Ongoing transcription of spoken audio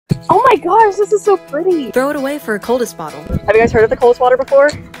Oh my gosh, this is so pretty. Throw it away for a Coldest bottle. Have you guys heard of the Coldest Water before?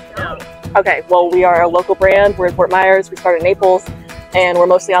 No. Okay, well, we are a local brand. We're in Fort Myers. We started in Naples, and we're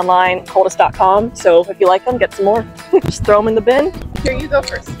mostly online, coldest.com. So if you like them, get some more. Just throw them in the bin. Here, you go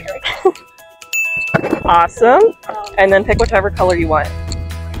first, Carrie. Awesome. And then pick whichever color you want.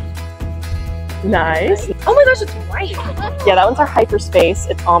 Nice. Oh my gosh, it's white. Yeah, that one's our hyperspace.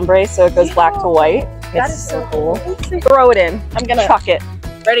 It's ombre, so it goes black to white. That It's is so cool. Throw it in. I'm gonna Chuck it.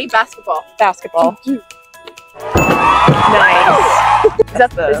 ready basketball. Basketball. Nice.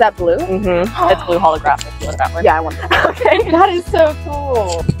 Is that blue? Mm-hmm. It's blue holographic. You want that one? Yeah, I want that. Okay. That is so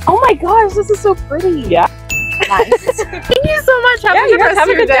cool. Oh my gosh, this is so pretty. Yeah. Nice. Thank you so much. Have Yeah, a you good guys rest have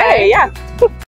of a your good day. Yeah.